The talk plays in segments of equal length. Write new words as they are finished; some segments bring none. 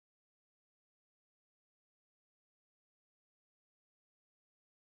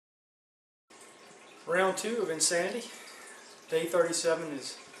Round 2 of Insanity. Day 37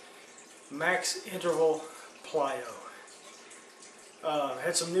 is max interval plyo.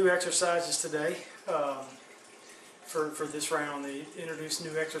 Had some new exercises today for this round. They introduced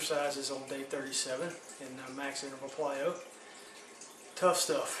new exercises on day 37 in max interval plyo. Tough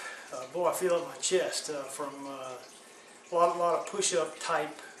stuff. Boy, I feel it in my chest from a lot of push-up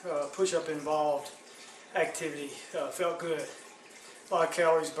type, push-up involved activity. Felt good. A lot of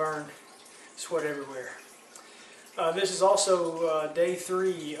calories burned. Sweat everywhere. This is also day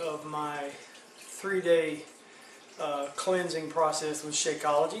 3 of my 3-day cleansing process with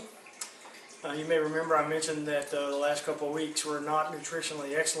Shakeology. You may remember I mentioned that the last couple of weeks were not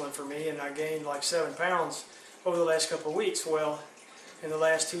nutritionally excellent for me, and I gained like 7 pounds over the last couple of weeks. Well, in the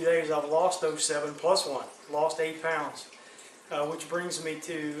last 2 days I've lost those 7 plus 1, lost 8 pounds, which brings me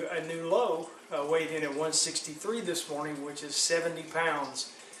to a new low, weighed in at 163 this morning, which is 70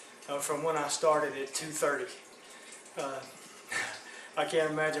 pounds from when I started at 230. I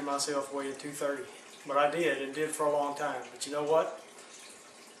can't imagine myself weighing 230, but I did, and did for a long time. But you know what?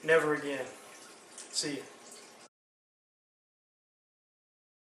 Never again. See you.